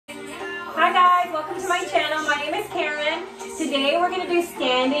welcome to my channel. My name is Karen. Today we're going to do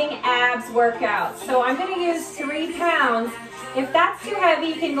standing abs workouts. So I'm going to use 3 pounds. If that's too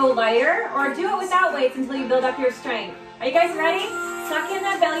heavy, you can go lighter or do it without weights until you build up your strength. Are you guys ready? Suck in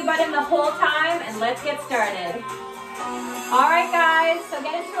that belly button the whole time and let's get started. Alright guys, so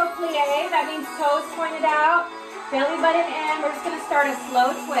get into a plie. That means toes pointed out, belly button in. We're just going to start a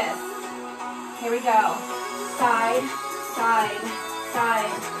slow twist. Here we go. Side, side,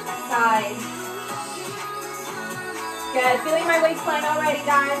 side, side. Good. Feeling my waistline already,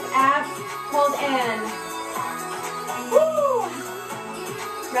 guys. Abs pulled in. Woo!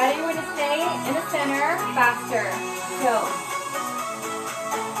 Ready? We're going to stay in the center. Faster. Go.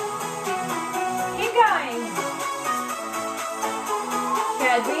 Keep going.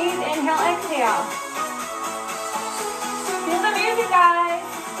 Good. Breathe. Inhale, exhale. Feel the music, guys.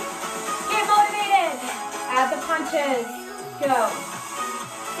 Get motivated. Add the punches. Go.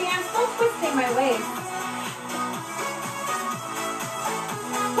 See, I'm still twisting my waist.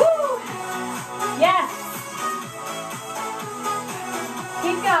 Woo! Yes.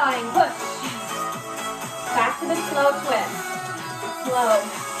 Keep going. Push. Back to the slow twist. Slow,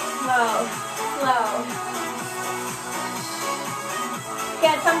 slow, slow.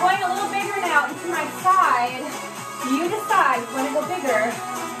 Good. So I'm going a little bigger now into my side. You decide if you want to go bigger.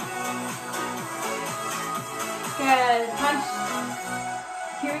 Good. Punch.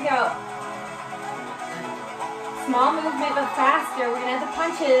 Here we go. Small movement, but faster. We're going to add the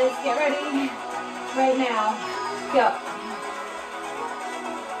punches. Get ready. Right now. Go.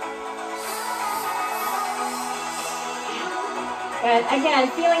 Good. Again,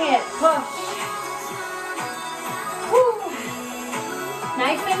 feeling it. Push. Woo.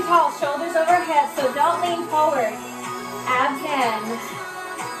 Nice and tall. Shoulders overhead, so don't lean forward. Abs in.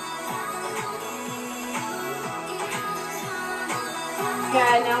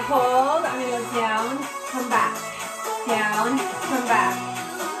 Good, now hold. I'm going to go down, come back. Down, come back.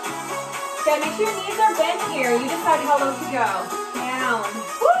 Good, make sure your knees are bent here. You decide how low to go. Down.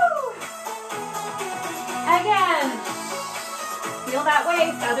 Woo! Again. Feel that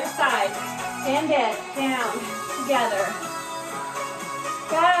waist, other side. Bend it, down, together.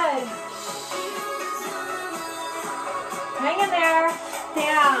 Good. Hang in there.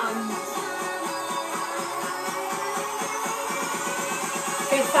 Down.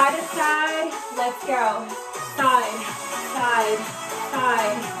 Good, side to side, let's go. Side, side,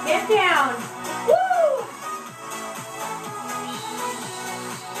 side. Get down. Woo!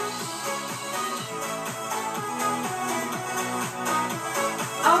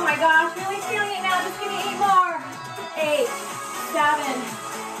 Oh my gosh, really feeling it now. Just give me 8 more. 8, 7,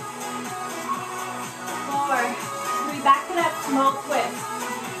 4, 3. Back to that small twist.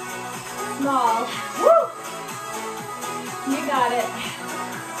 Small. Woo! You got it.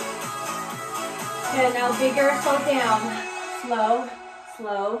 Good, now bigger, slow down. Slow,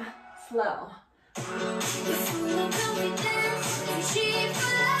 slow, slow.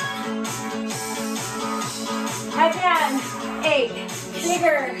 Again, 8,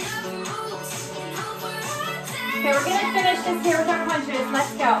 bigger. Okay, we're gonna finish this here with our punches.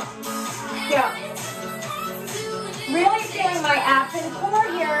 Let's go. Go. Really feeling my abs and core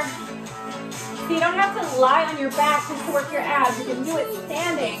here. So you don't have to lie on your back just to work your abs. You can do it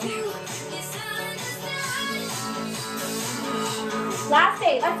standing. Last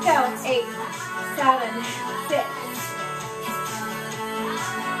 8, let's go. 8, 7, 6.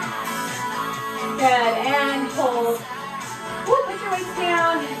 Good, and hold. Woo, put your weight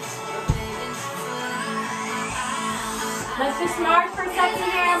down. Let's just march for a second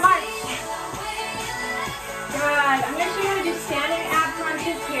here. March. Good. I'm going to show you how to do standing ab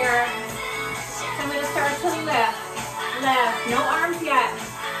crunches here. So I'm going to start to lift. Lift. No arms yet.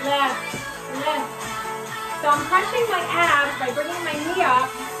 Lift. Lift. So I'm crunching my abs by bringing my knee up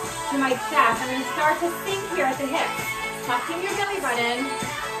to my chest. I'm going to start to sink here at the hips. Tucking your belly button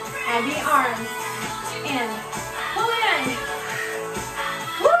and the arms in. Pull in.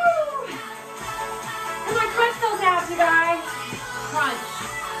 Woo! Come on, crunch those abs, you guys. Crunch.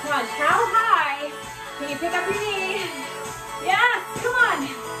 Crunch. How high can you pick up your knee? Yes, come on.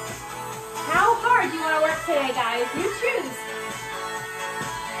 How hard do you want to work today, guys? You choose.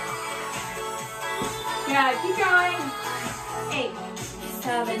 Good, keep going. 8,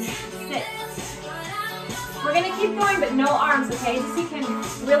 7, 6. We're gonna keep going, but no arms, okay? Just so you can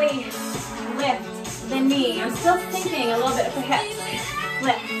really lift the knee. I'm still sinking a little bit at the hips.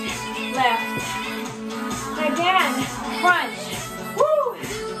 Lift, lift. Again, crunch. Woo!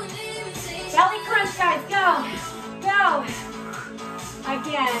 Belly crunch, guys, go, go.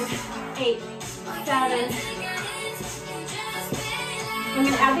 Again, 8, 7. I'm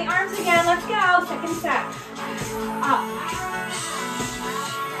gonna add the arms again. Let's go. Second set. Up.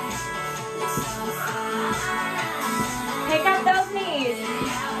 Pick up those knees.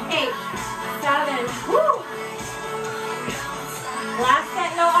 8, 7. Woo. Last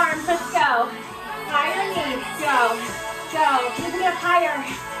set, no arms. Let's go. Higher knees. Go. Go. Keep it up higher.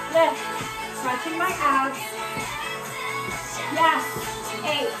 Lift. Stretching my abs. Yes.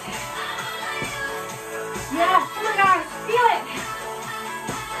 8. Yes. Come on, guys. Feel it.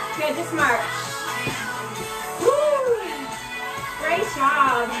 Good. Just march. Woo. Great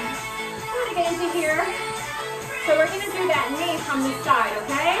job. I'm going to get into here. So we're going to do that knee from the side,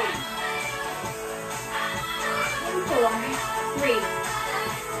 okay? 4, 3.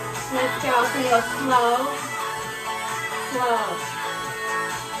 Let's go. So you go slow, slow,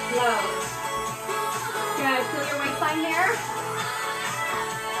 slow. Good. Feel your waistline here.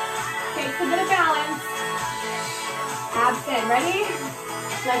 Takes a bit of balance. Abs in. Ready?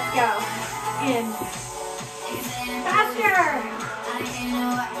 Let's go. In. Faster.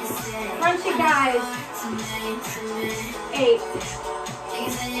 Crunch it, guys. 8.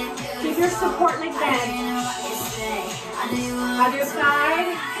 Keep your support like that. Other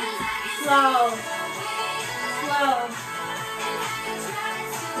side. Slow. Slow.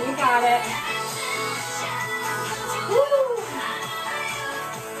 You got it. Woo.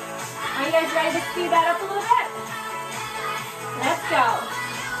 Are you guys ready to speed that up a little bit? Let's go.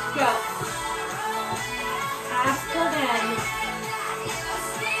 Go. Abs pulled in.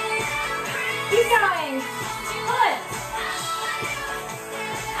 Keep going. Pull it.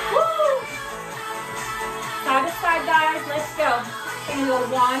 Woo. Side to side, guys. Let's go. We're going to go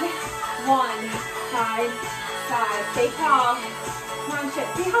 1, 1. Side, side. Stay tall. Crunch it.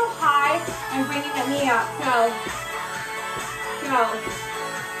 See how high I'm bringing the knee up. Go. Go.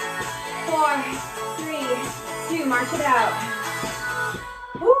 4, 3, 2. March it out.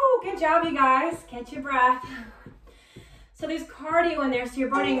 Woo. Good job, you guys. Catch your breath. So there's cardio in there, so you're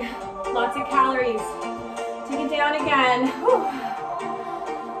burning lots of calories. Take it down again. Whew.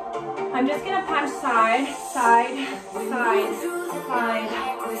 I'm just gonna punch side, side, side, side,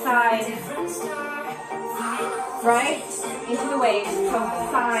 side. Right? Into the waist. So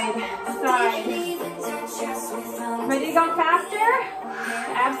side, side. Ready to go faster?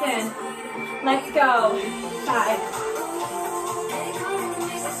 Abs in. Let's go. Side.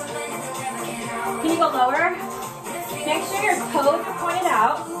 Can you go lower? Make sure your toes are pointed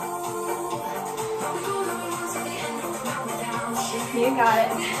out. You got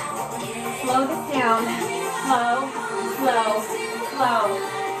it. Slow this down. Slow, slow, slow.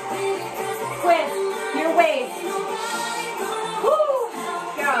 Twist your waist. Woo!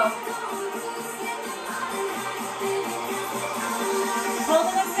 Go. Hold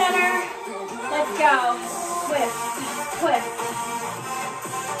in the center. Let's go. Twist, twist.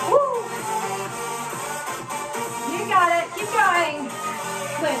 Woo! You got it. Keep going.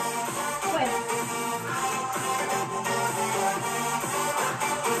 Twist, twist.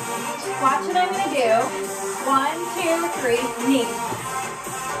 Watch what I'm going to do. 1, 2, 3, knee.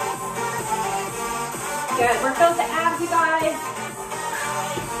 Good. Work those abs, you guys.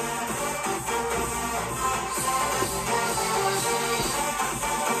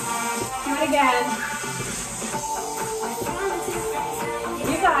 Do it again.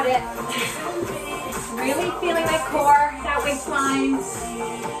 You got it. Really feeling that core, that waistline.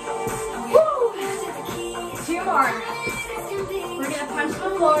 Woo! 2 more. We're going to punch the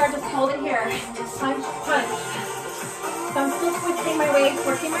floor, just hold it here. Punch, punch. So I'm still twisting my waist,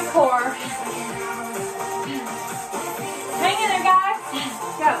 working my core. Hang in there, guys.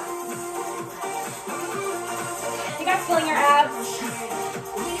 Go. You guys feeling your abs?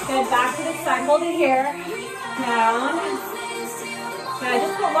 Good, back to the side, hold it here. Down. Good,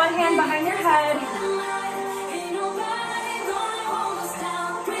 just put one hand behind your head.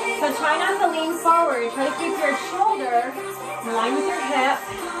 So try not to lean forward. Try to keep your shoulder in line with your hip.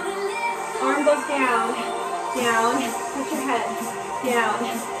 Arm goes down, down, touch your head, down,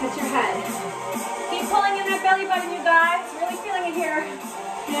 touch your head. Keep pulling in that belly button, you guys. Really feeling it here.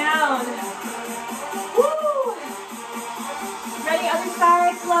 Down. Woo! Ready, other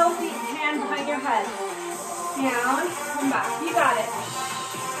side, slow, feet, hand behind your head. Down, come back. You got it.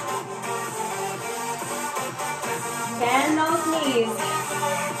 Bend those knees.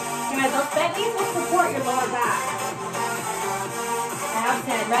 Good, those bent knees will support your lower back. Abs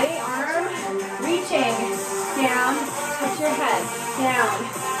in. Ready? Arm reaching. Down. Touch your head. Down.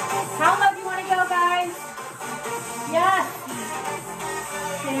 How low do you want to go, guys? Yes.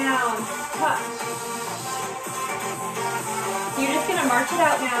 Down. Touch. You're just going to march it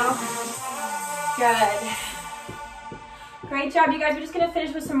out now. Good. Great job, you guys. We're just gonna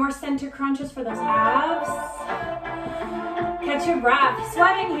finish with some more center crunches for those abs. Catch your breath.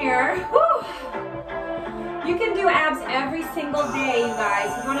 Sweating here. Woo! You can do abs every single day, you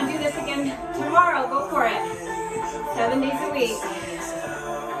guys. If you wanna do this again tomorrow, go for it. 7 days a week.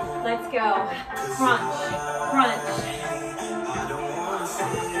 Let's go. Crunch, crunch.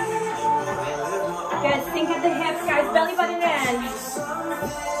 Good, sink at the hips, guys. Belly button in.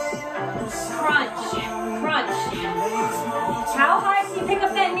 Crunch, crunch. How high can you pick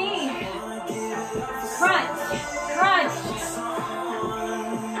up that knee? Crunch, crunch.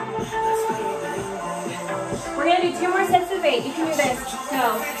 We're gonna do 2 more sets of 8. You can do this.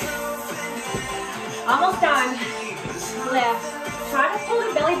 Go. Almost done. Lift. Try to pull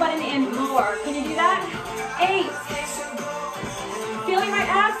the belly button in more. Can you do that? 8. Feeling my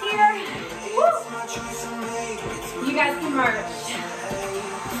abs here? Woo! You guys can march.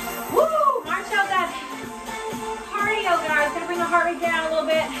 Woo! March out that cardio, guys. Gonna bring the heart rate down a little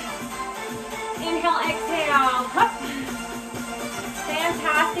bit. Inhale, exhale. Hup.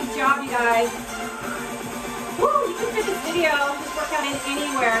 Fantastic job, you guys. Woo! You can fit this video, this workout in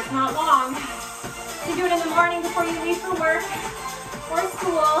anywhere. It's not long. You can do it in the morning before you leave for work or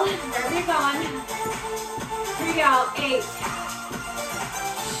school, wherever you're going. Here we go. 8.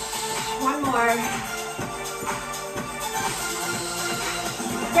 1 more.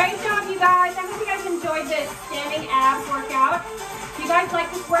 Great job, you guys. I hope you guys enjoyed this standing abs workout. If you guys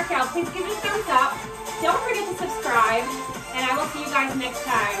like this workout, please give it a thumbs up. Don't forget to subscribe, and I will see you guys next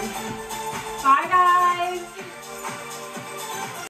time. Bye, guys.